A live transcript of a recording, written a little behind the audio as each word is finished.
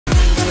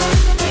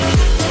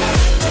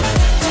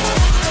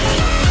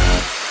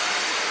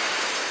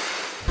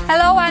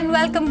and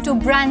welcome to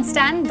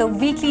Brandstand, the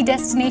weekly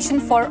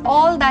destination for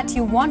all that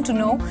you want to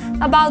know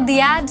about the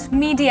ad,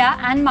 media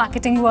and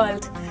marketing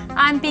world.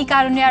 I'm P.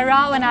 Karunya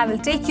Rao and I will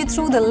take you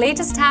through the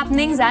latest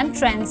happenings and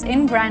trends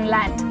in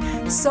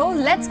Brandland. So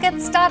let's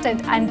get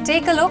started and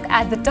take a look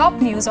at the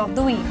top news of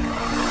the week.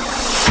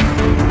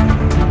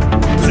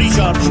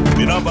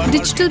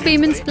 Digital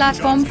payments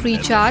platform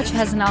Freecharge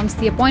has announced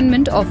the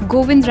appointment of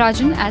Govind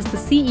Rajan as the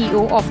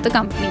CEO of the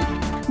company.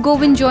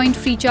 Govind joined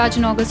Freecharge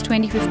in August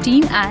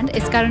 2015 and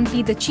is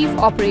currently the Chief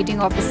Operating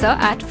Officer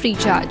at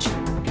Freecharge.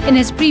 In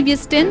his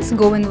previous stints,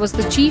 Govind was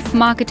the Chief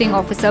Marketing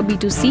Officer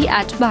B2C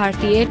at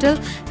Bharti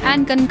Airtel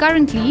and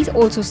concurrently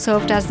also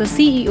served as the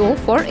CEO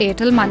for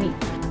Airtel Money.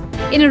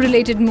 In a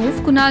related move,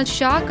 Kunal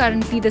Shah,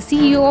 currently the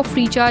CEO of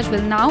Freecharge,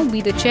 will now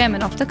be the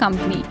chairman of the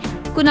company.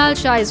 Kunal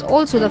Shah is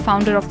also the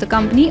founder of the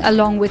company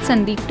along with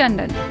Sandeep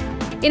Tandon.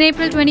 In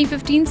April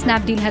 2015,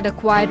 Snapdeal had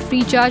acquired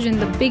Freecharge in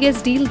the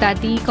biggest deal that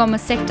the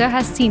e-commerce sector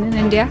has seen in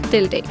India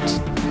till date.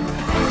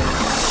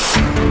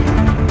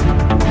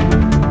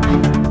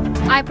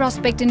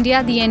 iProspect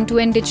India, the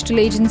end-to-end digital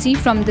agency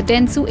from the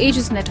Dentsu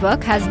Aegis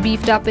network, has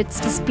beefed up its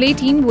display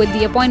team with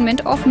the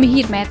appointment of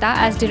Mihir Mehta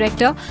as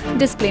Director,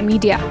 Display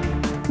Media.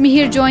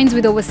 Mihir joins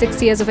with over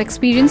 6 years of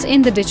experience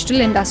in the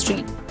digital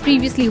industry,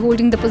 previously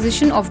holding the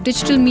position of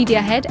Digital Media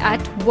Head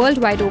at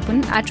Worldwide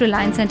Open at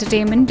Reliance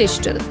Entertainment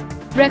Digital.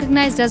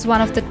 Recognized as one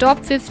of the top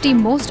 50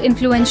 most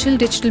influential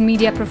digital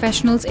media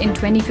professionals in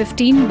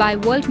 2015 by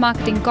World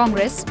Marketing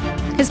Congress,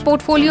 his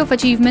portfolio of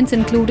achievements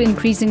include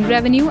increasing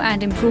revenue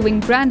and improving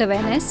brand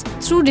awareness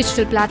through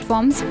digital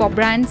platforms for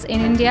brands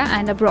in India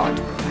and abroad.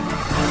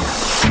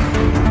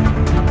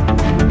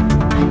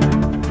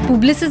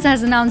 Publicis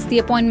has announced the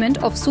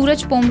appointment of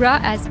Suraj Pomra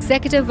as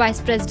Executive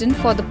Vice President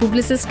for the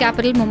Publicis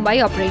Capital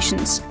Mumbai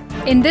operations.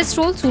 In this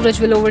role, Suraj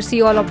will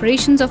oversee all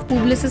operations of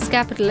Publicis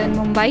Capital in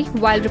Mumbai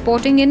while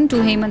reporting in to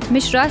Hemant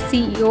Mishra,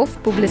 CEO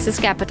of Publicis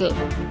Capital.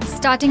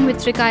 Starting with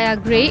Trikaya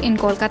Gray in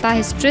Kolkata,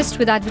 his tryst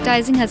with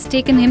advertising has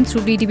taken him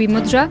through DDB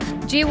Mudra,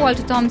 J.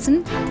 Walter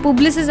Thompson,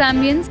 Publicis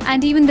Ambience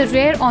and even the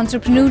rare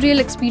entrepreneurial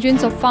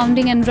experience of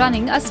founding and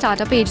running a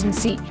startup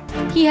agency.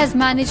 He has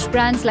managed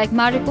brands like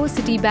Marico,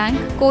 Citibank,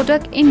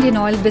 Kotak, Indian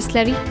Oil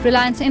Bisleri,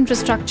 Reliance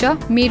Infrastructure,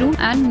 Meru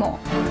and more.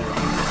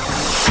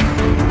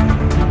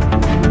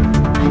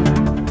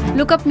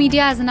 Lookup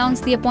Media has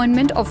announced the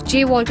appointment of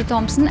J. Walter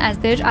Thompson as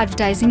their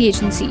advertising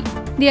agency.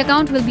 The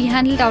account will be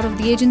handled out of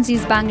the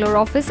agency's Bangalore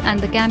office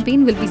and the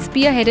campaign will be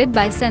spearheaded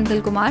by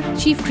Senthil Kumar,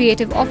 Chief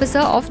Creative Officer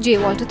of J.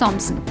 Walter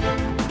Thompson.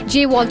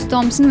 J. Walter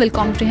Thompson will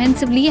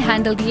comprehensively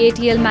handle the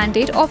ATL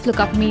mandate of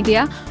Lookup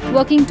Media,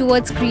 working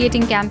towards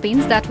creating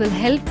campaigns that will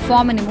help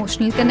form an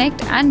emotional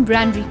connect and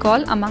brand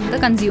recall among the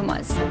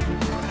consumers.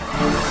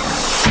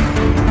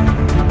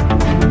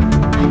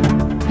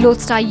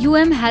 Lodestar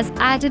UM has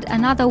added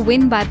another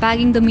win by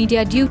bagging the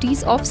media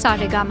duties of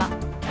Saregama.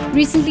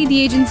 Recently, the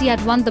agency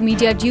had won the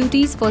media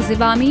duties for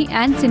Zivami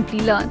and Simply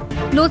Learn.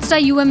 Lodestar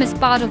UM is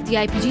part of the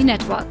IPG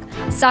network.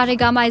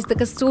 Saregama is the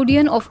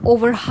custodian of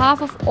over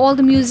half of all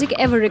the music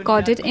ever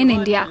recorded in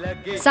India.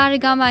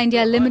 Saregama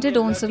India Limited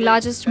owns the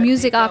largest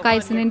music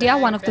archives in India,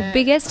 one of the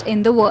biggest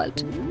in the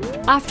world.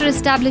 After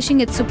establishing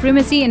its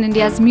supremacy in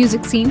India's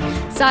music scene,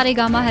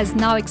 Saregama has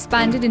now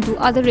expanded into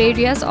other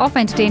areas of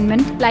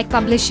entertainment like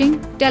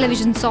publishing,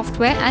 television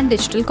software and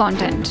digital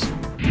content.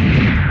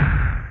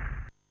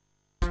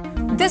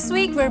 This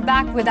week we're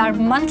back with our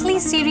monthly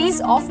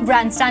series of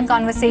Brandstand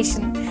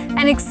Conversation,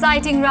 an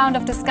exciting round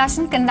of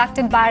discussion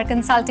conducted by our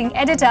consulting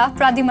editor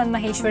Pradyuman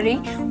Maheshwari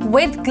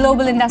with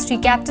global industry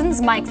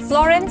captains Mike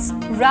Florence,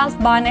 Ralph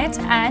Barnett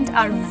and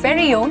our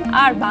very own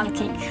R.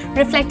 Balki,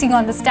 reflecting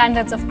on the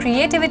standards of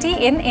creativity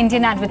in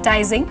Indian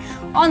advertising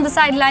on the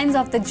sidelines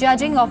of the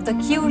judging of the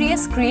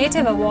Curious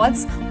Creative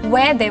Awards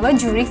where they were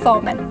jury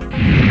foremen.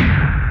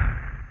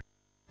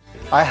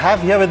 I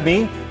have here with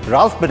me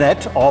Ralph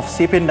Barnett of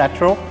Sapien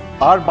Natro,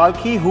 R.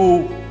 Balki,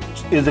 who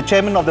is the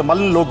chairman of the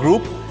Mullen Law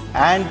Group,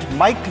 and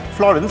Mike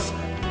Florence.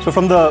 So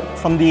from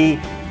the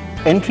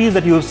entries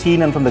that you've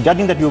seen and from the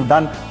judging that you've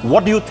done,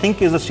 what do you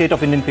think is the state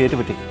of Indian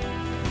creativity?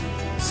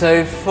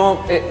 So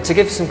to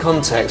give some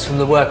context, from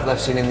the work that I've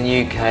seen in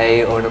the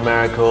UK or in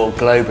America or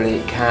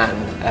globally,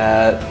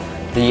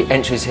 the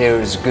entries here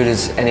are as good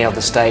as any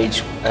other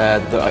stage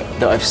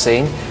that I've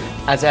seen.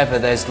 As ever,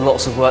 there's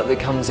lots of work that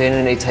comes in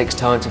and it takes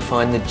time to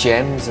find the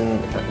gems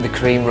and the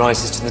cream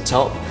rises to the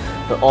top.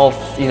 But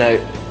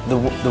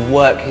the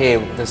work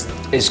here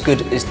is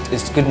good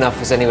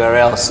enough as anywhere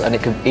else, and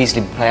it could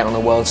easily play out on the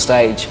world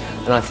stage.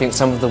 And I think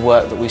some of the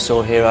work that we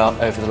saw here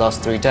over the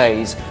last 3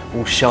 days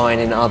will shine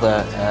in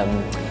other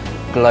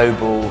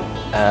global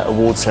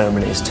award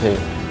ceremonies too.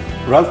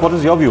 Ralph, what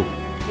is your view?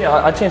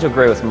 Yeah, I tend to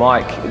agree with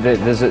Mike.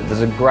 There's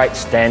a great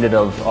standard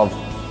of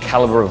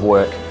calibre of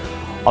work.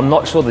 I'm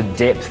not sure the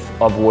depth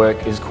of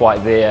work is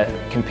quite there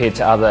compared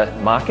to other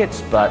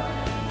markets, but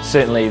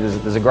certainly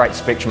there's a great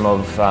spectrum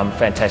of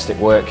fantastic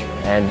work,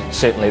 and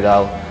certainly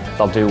they'll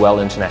do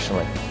well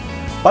internationally.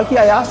 Balki,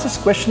 I asked this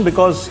question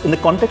because in the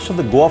context of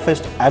the Goa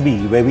Fest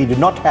Abbey, where we did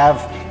not have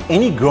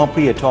any Grand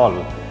Prix at all,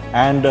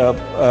 and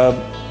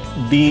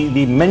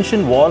the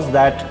mention was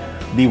that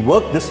the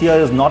work this year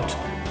is not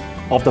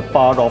of the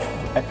part of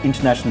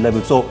international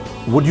level. So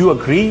would you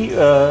agree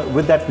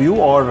with that view,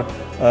 or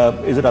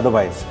is it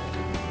otherwise?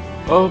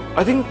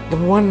 I think the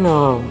one,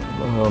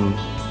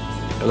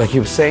 like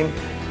you were saying,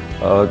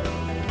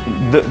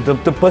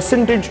 the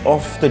percentage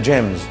of the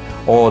gems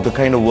or the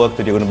kind of work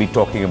that you're going to be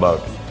talking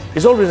about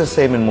is always the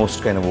same in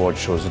most kind of award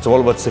shows. It's all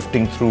about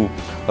sifting through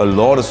a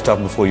lot of stuff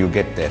before you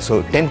get there.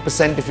 So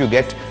 10%, if you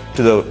get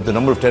to the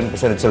number of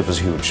 10% itself, is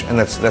huge, and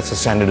that's the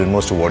standard in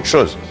most award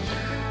shows.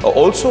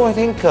 Also, I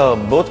think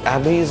both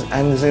Abbeys,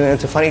 and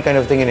it's a funny kind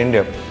of thing in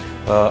India,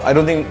 I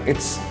don't think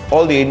it's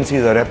all the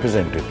agencies are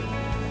represented,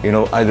 you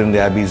know, either in the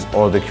Abbeys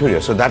or the Curia.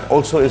 So that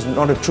also is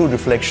not a true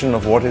reflection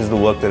of what is the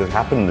work that has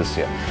happened this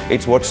year.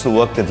 It's what's the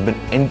work that's been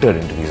entered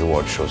into these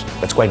award shows.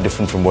 That's quite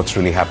different from what's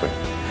really happened.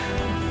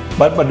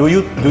 But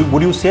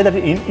would you say that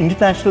in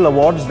international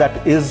awards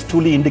that is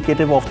truly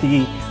indicative of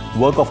the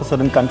work of a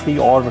certain country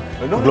or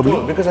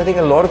globally? Because I think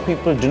a lot of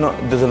people do not,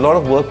 there's a lot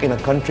of work in a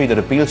country that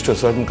appeals to a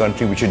certain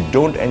country which you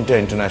don't enter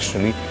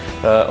internationally,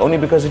 only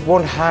because it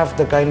won't have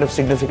the kind of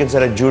significance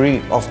that a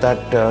jury of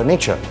that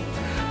nature.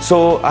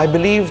 So I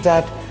believe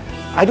that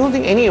I don't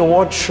think any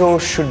award show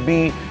should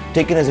be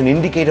taken as an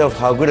indicator of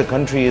how good a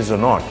country is or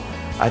not.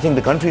 I think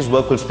the country's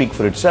work will speak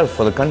for itself,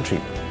 for the country.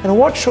 An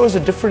award show is a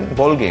different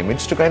ball game.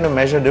 It's to kind of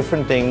measure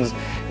different things.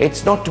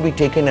 It's not to be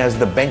taken as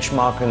the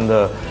benchmark and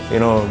the, you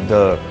know,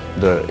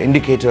 the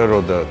indicator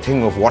or the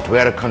thing of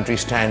where a country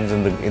stands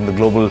in the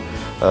global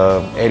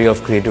area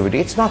of creativity.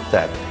 It's not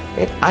that.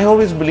 I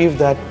always believe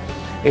that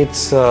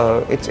it's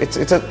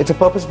a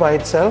purpose by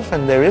itself,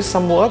 and there is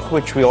some work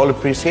which we all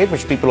appreciate,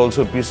 which people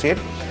also appreciate.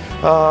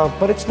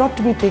 But it's not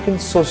to be taken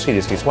so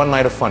seriously. It's one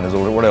night of fun is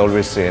what I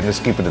always say, and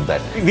just keep it at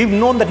that. We've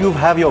known that you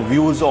have your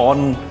views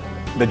on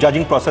the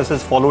judging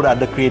processes followed at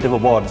the Creative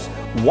Awards.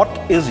 What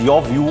is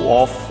your view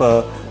of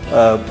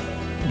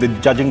the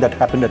judging that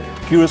happened at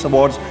Curious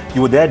Awards?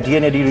 You were there,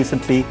 D&AD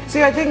recently.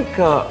 See, I think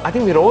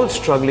we're all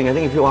struggling. I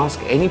think if you ask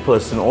any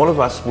person, all of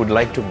us would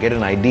like to get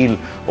an ideal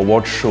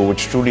award show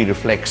which truly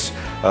reflects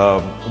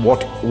how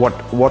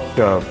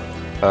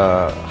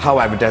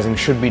advertising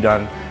should be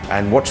done,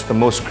 and what's the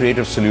most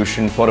creative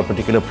solution for a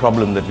particular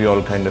problem that we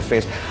all kind of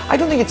face. I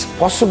don't think it's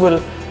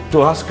possible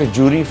to ask a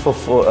jury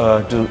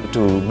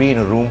to be in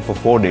a room for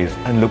 4 days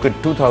and look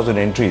at 2,000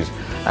 entries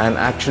and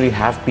actually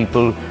have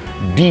people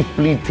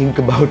deeply think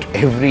about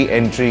every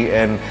entry,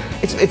 and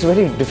it's a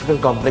very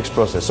difficult, complex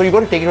process. So you've got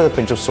to take it with a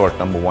pinch of salt,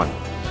 number one.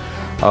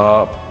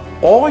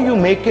 Or you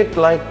make it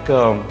like,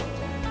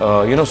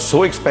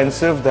 so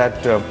expensive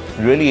that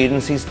really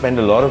agencies spend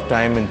a lot of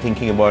time in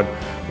thinking about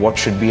what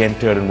should be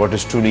entered and what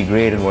is truly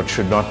great and what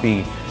should not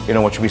be,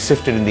 what should be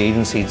sifted in the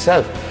agency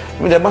itself. I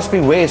mean, there must be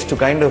ways to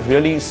kind of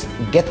really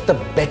get the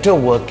better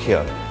work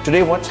here.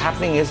 Today what's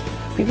happening is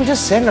people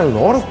just send a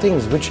lot of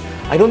things which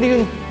I don't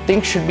even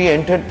think should be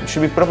entered,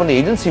 should be put up on the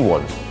agency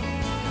walls,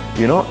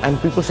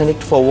 and people send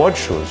it for award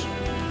shows.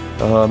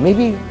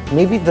 Maybe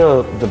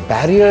the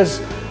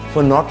barriers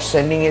for not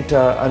sending it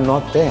are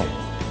not there.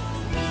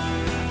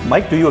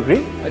 Mike, do you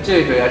agree? I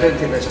do agree. I don't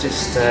think that's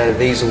just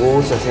these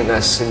awards. I think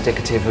that's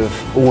indicative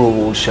of all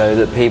awards show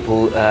that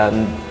people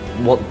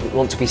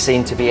want to be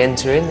seen to be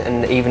entering,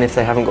 and even if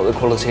they haven't got the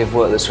quality of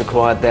work that's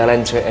required, they'll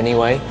enter it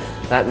anyway.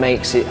 That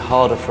makes it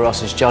harder for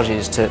us as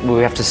judges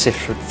we have to sift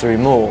through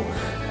more.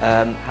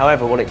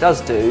 However, what it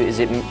does do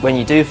is when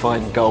you do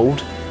find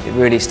gold, it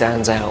really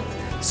stands out.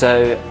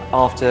 So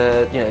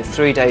after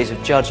 3 days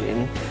of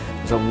judging,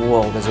 it was like,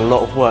 whoa, there's a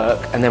lot of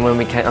work. And then when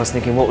I was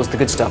thinking, what was the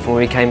good stuff? And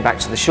when we came back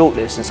to the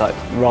shortlist, it's like,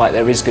 right,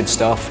 there is good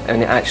stuff,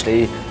 and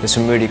actually there's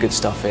some really good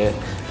stuff here.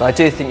 But I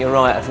do think you're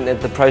right. I think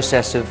that the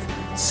process of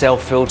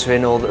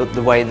self-filtering, or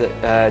the way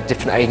that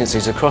different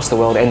agencies across the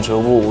world enter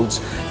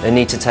awards, they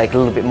need to take a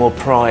little bit more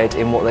pride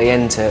in what they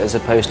enter as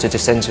opposed to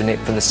just entering it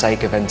for the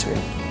sake of entering.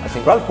 I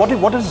think. Ralph,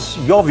 what is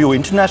your view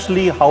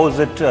internationally? How is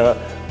it?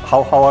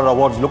 How are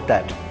awards looked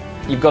at?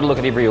 You've got to look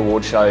at every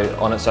award show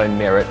on its own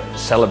merit,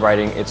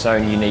 celebrating its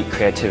own unique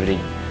creativity,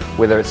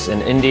 whether it's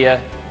in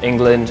India,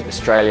 England,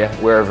 Australia,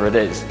 wherever it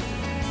is.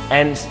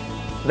 And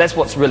that's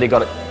what's really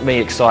got me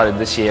excited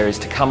this year, is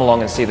to come along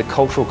and see the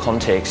cultural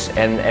context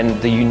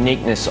and the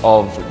uniqueness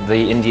of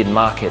the Indian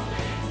market.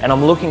 And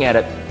I'm looking at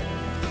it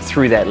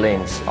through that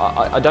lens.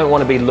 I don't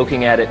want to be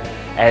looking at it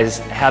as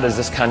how does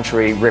this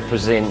country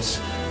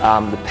represent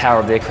the power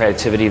of their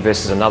creativity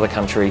versus another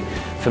country.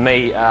 For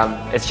me,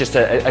 it's just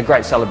a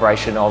great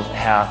celebration of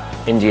how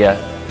India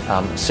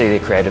see their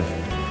creative.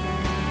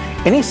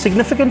 Any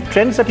significant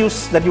trends that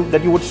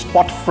you would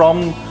spot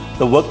from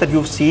the work that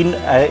you've seen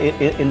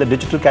in the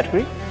digital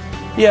category?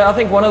 Yeah, I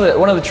think one of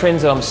the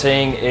trends that I'm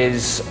seeing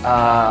is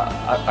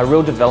a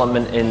real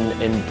development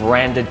in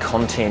branded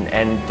content,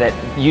 and that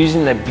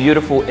using that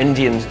beautiful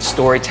Indian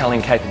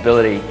storytelling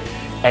capability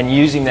and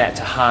using that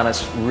to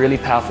harness really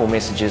powerful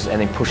messages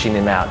and then pushing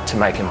them out to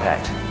make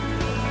impact.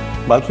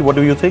 Balki, what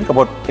do you think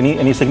about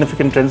any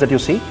significant trends that you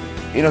see?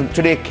 you know,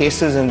 today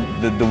cases and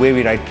the way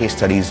we write case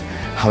studies,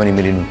 how many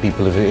million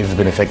people have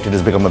been affected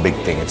has become a big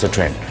thing. It's a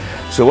trend.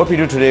 So what we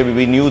do today,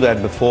 we knew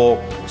that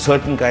before,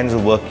 certain kinds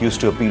of work used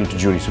to appeal to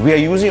juries. We are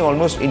using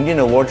almost Indian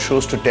award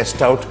shows to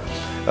test out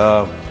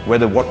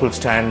whether what will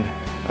stand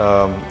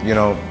you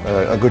know,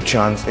 a good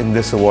chance in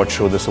this award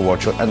show,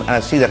 and I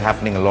see that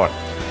happening a lot.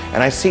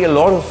 And I see a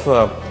lot of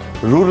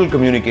rural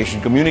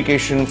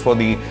communication for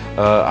the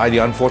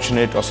either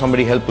unfortunate or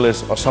somebody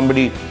helpless or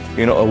somebody,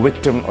 you know, a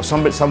victim or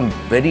some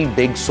very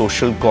big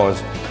social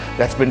cause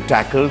that's been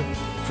tackled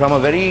from a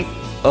very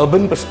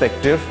urban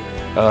perspective,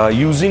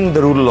 using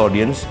the rural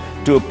audience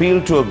to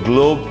appeal to a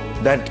globe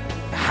that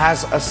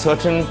has a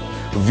certain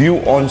view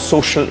on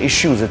social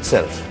issues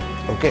itself.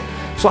 Okay,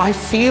 so I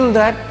feel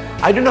that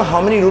I don't know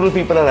how many rural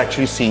people are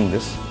actually seeing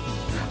this.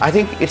 I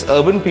think it's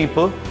urban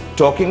people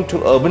talking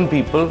to urban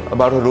people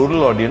about a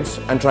rural audience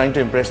and trying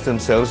to impress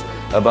themselves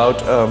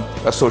about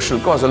a social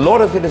cause. A lot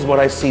of it is what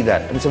I see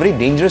that. And it's a very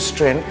dangerous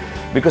trend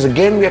because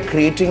again we are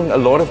creating a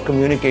lot of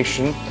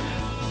communication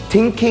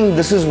thinking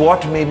this is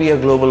what maybe a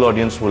global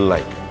audience will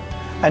like.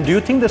 And do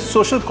you think the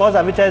social cause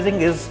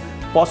advertising is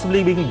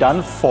possibly being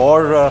done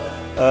for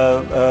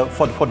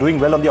doing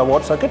well on the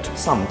award circuit?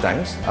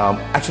 Sometimes,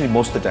 actually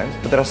most of the times,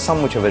 but there are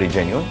some which are very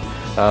genuine,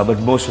 but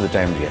most of the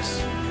time,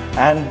 yes.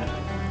 And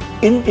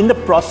in the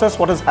process,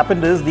 what has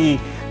happened is the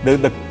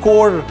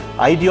core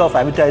idea of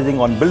advertising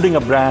on building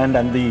a brand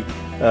and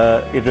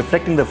it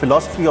reflecting the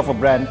philosophy of a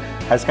brand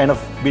has kind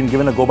of been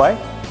given a go by?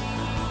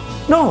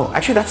 No,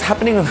 actually that's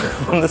happening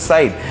on the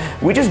side.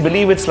 We just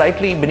believe it's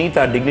slightly beneath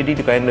our dignity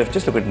to kind of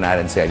just look at an ad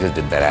and say, I just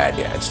did that ad,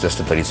 yeah, it's just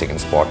a 30-second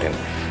spot. And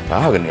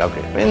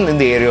okay. In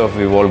the area of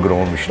we've all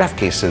grown, we should have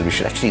cases, we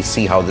should actually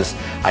see how this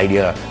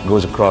idea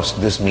goes across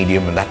this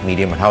medium and that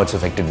medium and how it's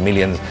affected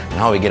millions and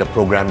how we get a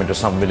program into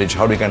some village,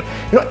 how do we kind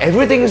of, you know,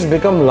 everything has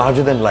become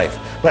larger than life.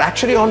 But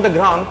actually on the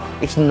ground,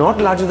 it's not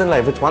larger than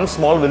life. It's one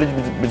small village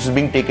which is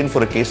being taken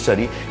for a case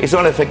study. It's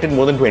not affected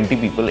more than 20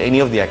 people, any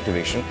of the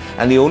activation.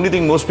 And the only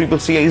thing most people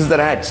see is that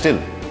ad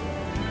still.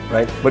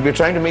 Right? But we're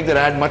trying to make that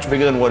ad much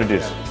bigger than what it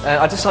is.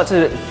 I'd just like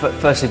to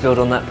firstly build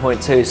on that point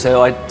too.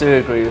 So I do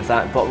agree with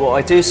that. But what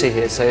I do see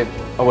here, so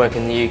I work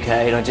in the UK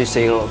and I do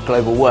see a lot of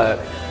global work.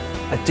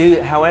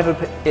 However,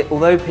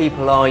 although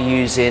people are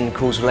using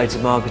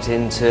cause-related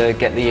marketing to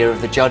get the ear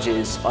of the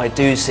judges, I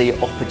do see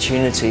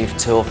opportunity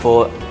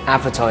for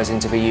advertising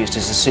to be used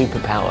as a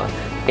superpower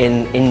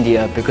in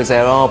India because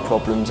there are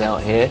problems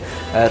out here,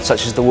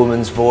 such as the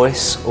woman's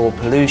voice or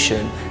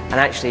pollution, and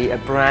actually a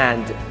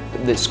brand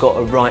that's got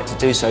a right to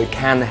do so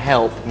can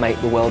help make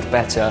the world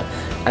better.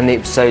 And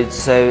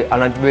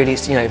and I really,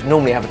 you know,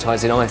 normally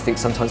advertising I think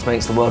sometimes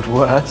makes the world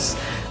worse,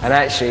 and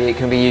actually it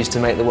can be used to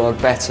make the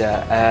world better,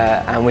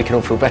 and we can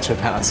all feel better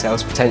about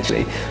ourselves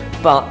potentially.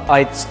 But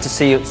to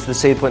see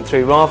the point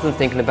through, rather than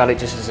thinking about it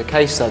just as a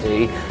case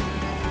study,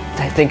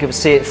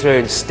 see it through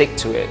and stick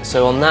to it.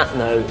 So on that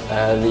note,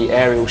 the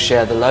aerial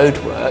share the load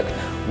work,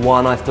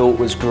 one I thought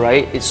was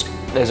great.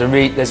 There's a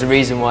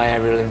reason why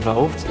Ariel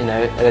involved, you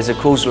know, there's a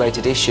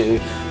cause-related issue,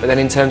 but then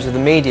in terms of the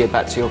media,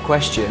 back to your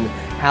question,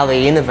 how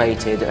they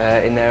innovated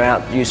in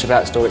their use of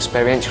outdoor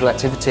experiential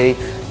activity,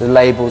 the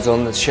labels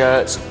on the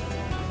shirts,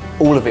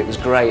 all of it was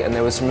great, and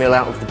there was some real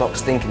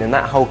out-of-the-box thinking, and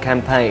that whole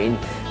campaign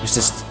was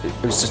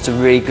just a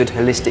really good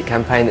holistic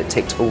campaign that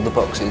ticked all the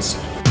boxes.